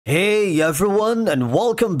Hey everyone, and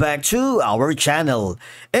welcome back to our channel.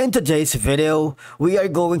 In today's video, we are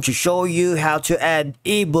going to show you how to add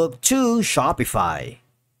ebook to Shopify.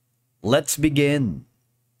 Let's begin.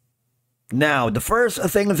 Now, the first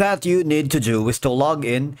thing that you need to do is to log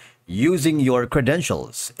in using your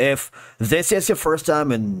credentials. If this is your first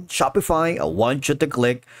time in Shopify, I want you to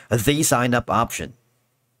click the sign up option.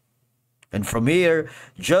 And from here,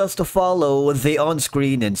 just follow the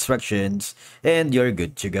on-screen instructions and you're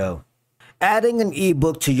good to go. Adding an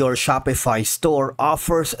ebook to your Shopify store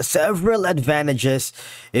offers several advantages,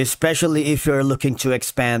 especially if you're looking to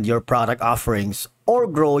expand your product offerings or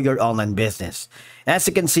grow your online business. As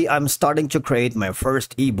you can see, I'm starting to create my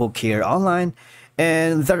first ebook here online,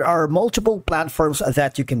 and there are multiple platforms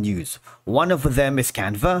that you can use. One of them is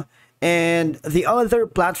Canva. And the other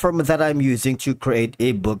platform that I'm using to create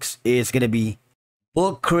ebooks is going to be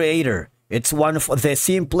Book Creator. It's one of the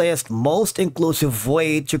simplest, most inclusive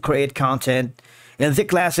way to create content in the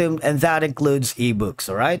classroom, and that includes ebooks,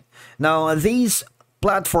 all right? Now, these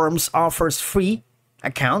platforms offers free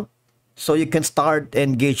account, so you can start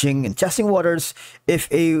engaging in testing waters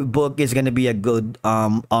if a book is going to be a good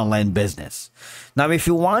online business. Now, if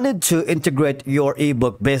you wanted to integrate your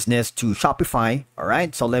ebook business to Shopify, all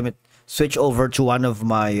right, so let me switch over to one of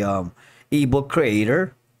my ebook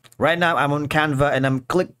creator. Right now I'm on Canva, and I'm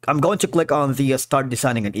going to click on the start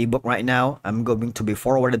designing an ebook right now. I'm going to be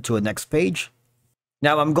forwarded to the next page.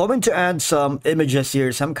 Now I'm going to add some images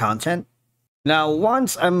here, some content. Now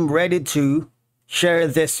once I'm ready to share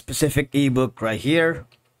this specific ebook right here,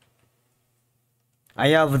 I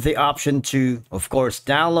have the option to, of course,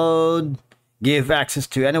 download, give access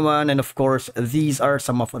to anyone, and of course these are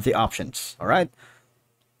some of the options. All right,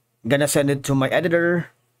 I'm gonna send it to my editor,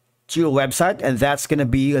 to your website, and that's gonna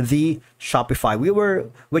be the Shopify.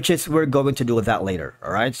 We're going to do that later.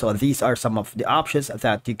 All right, so these are some of the options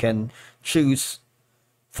that you can choose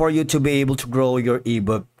for you to be able to grow your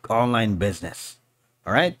ebook online business.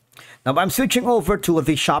 All right, now I'm switching over to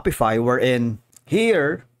the Shopify. We're in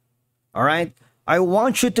here. All right, I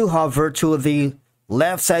want you to hover to the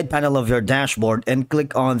left side panel of your dashboard and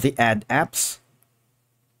click on the add apps.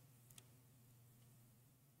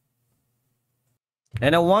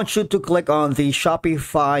 And I want you to click on the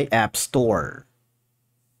Shopify App Store.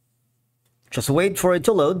 Just wait for it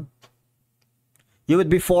to load. You would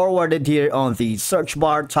be forwarded here on the search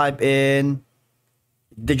bar. Type in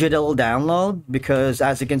digital download, because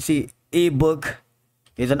as you can see, ebook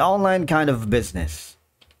is an online kind of business.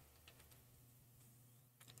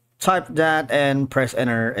 Type that and press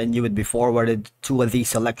enter, and you would be forwarded to the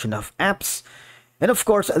selection of apps. And of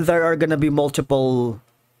course, there are going to be multiple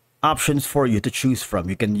options for you to choose from.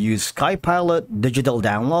 You can use SkyPilot, digital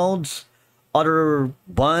downloads, other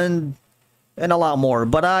bund, and a lot more.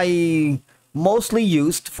 But I mostly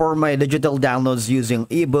used for my digital downloads using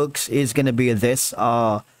ebooks is going to be this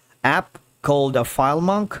app called a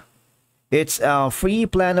FileMonk. It's a free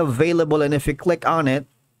plan available, and if you click on it,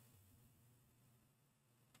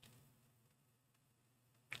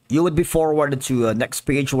 you would be forwarded to a next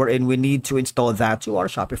page wherein we need to install that to our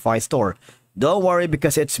Shopify store. Don't worry,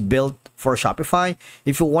 because it's built for Shopify.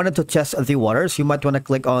 If you wanted to test the waters, you might want to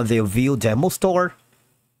click on the View Demo Store.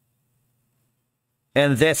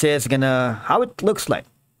 And this is gonna how it looks like.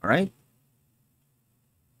 All right.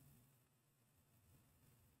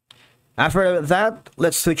 After that,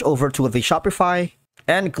 let's switch over to the Shopify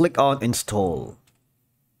and click on Install.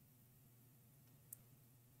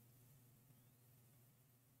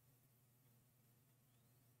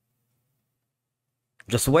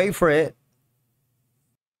 Just wait for it.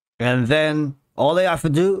 And then all I have to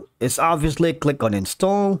do is obviously click on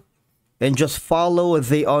install and just follow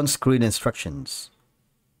the on-screen instructions.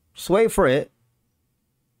 Just wait for it.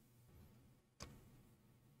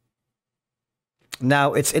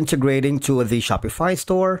 Now it's integrating to the Shopify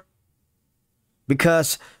store,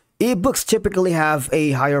 because ebooks typically have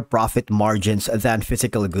a higher profit margins than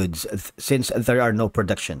physical goods, since there are no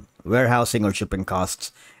production, warehousing, or shipping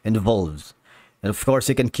costs involved. And of course,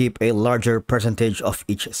 you can keep a larger percentage of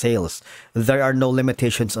each sales. There are no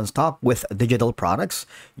limitations on stock with digital products.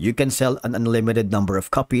 You can sell an unlimited number of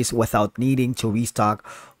copies without needing to restock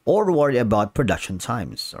or worry about production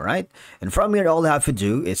times. All right. And from here, all you have to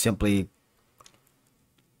do is simply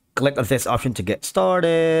click on this option to get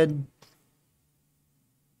started.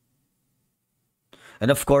 And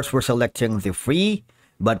of course, we're selecting the free,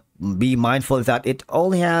 but be mindful that it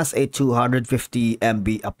only has a 250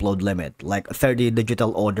 MB upload limit, like 30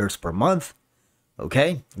 digital orders per month.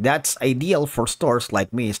 Okay, that's ideal for stores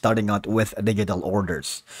like me starting out with digital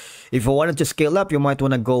orders. If you wanted to scale up, you might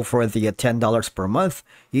want to go for the $10 per month.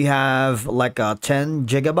 You have like a 10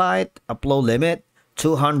 gigabyte upload limit,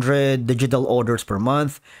 200 digital orders per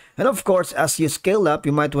month. And of course, as you scale up,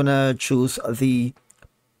 you might want to choose the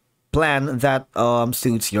plan that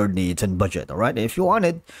suits your needs and budget. All right, if you want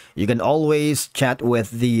it, you can always chat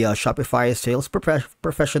with the Shopify sales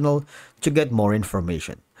professional to get more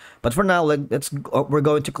information. But for now, we're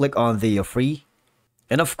going to click on the free,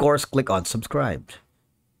 and of course click on subscribe.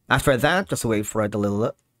 After that, just wait for it a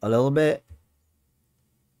little bit.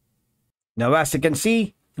 Now, as you can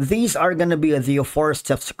see, these are going to be the 4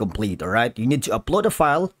 steps to complete. All right, you need to upload a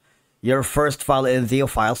file, your first file in the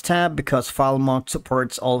Files tab, because FileMonk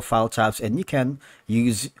supports all file tabs and you can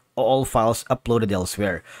use all files uploaded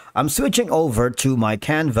elsewhere. I'm switching over to my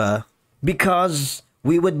Canva because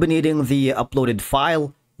we would be needing the uploaded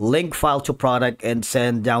file, link file to product, and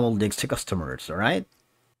send download links to customers. All right,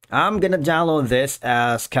 I'm gonna download this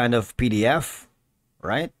as kind of PDF.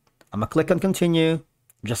 Right, I'm gonna click on continue,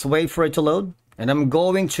 just wait for it to load, and I'm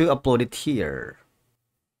going to upload it here.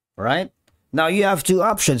 All right, now you have 2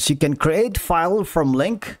 options. You can create file from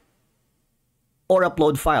link or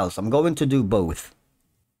upload files. I'm going to do both.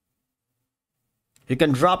 You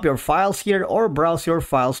can drop your files here or browse your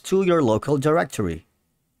files to your local directory.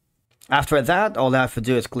 After that, all I have to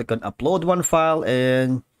do is click on upload one file,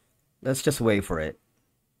 and let's just wait for it.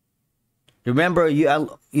 Remember, you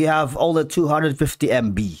have all the 250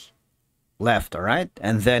 MB left, all right?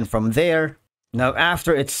 And then from there, now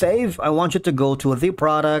after it's saved, I want you to go to the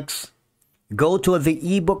products, go to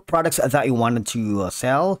the ebook products that you wanted to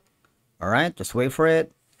sell. All right, just wait for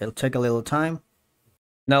it. It'll take a little time.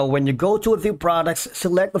 Now, when you go to the products,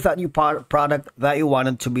 select that new product that you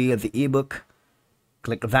wanted to be the ebook.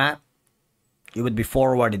 Click that. You would be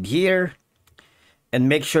forwarded here, and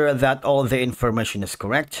make sure that all the information is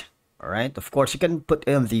correct. All right, of course, you can put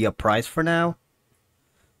in the price for now.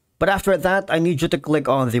 But after that, I need you to click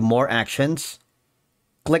on the more actions.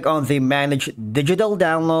 Click on the manage digital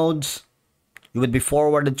downloads. You would be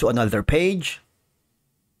forwarded to another page.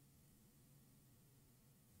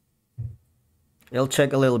 It'll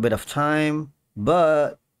take a little bit of time,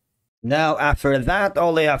 but now after that,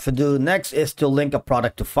 all you have to do next is to link a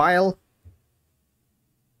product to file.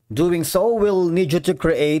 Doing so will need you to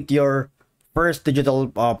create your first digital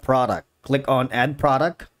product. Click on add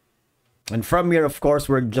product. And from here, of course,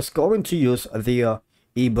 we're just going to use the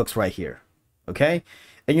ebooks right here. Okay.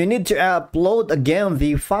 And you need to upload again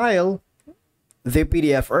the file, the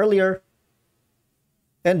PDF earlier,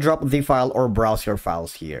 and drop the file or browse your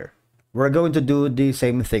files here. We're going to do the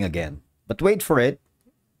same thing again, but wait for it.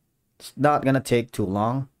 It's not gonna take too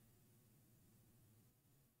long.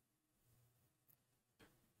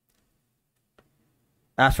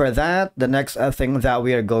 After that, the next thing that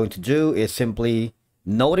we are going to do is simply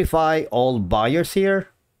notify all buyers here.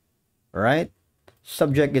 All right,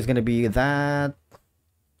 subject is going to be that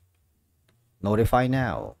notify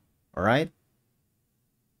now. All right,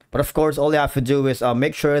 but of course, all you have to do is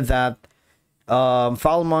make sure that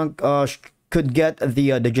FileMonk could get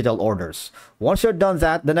the digital orders. Once you're done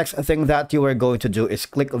that, the next thing that you are going to do is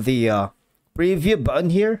click the preview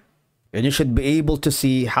button here, and you should be able to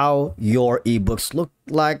see how your ebooks look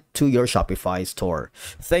like to your Shopify store.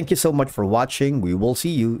 Thank you so much for watching. We will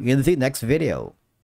see you in the next video.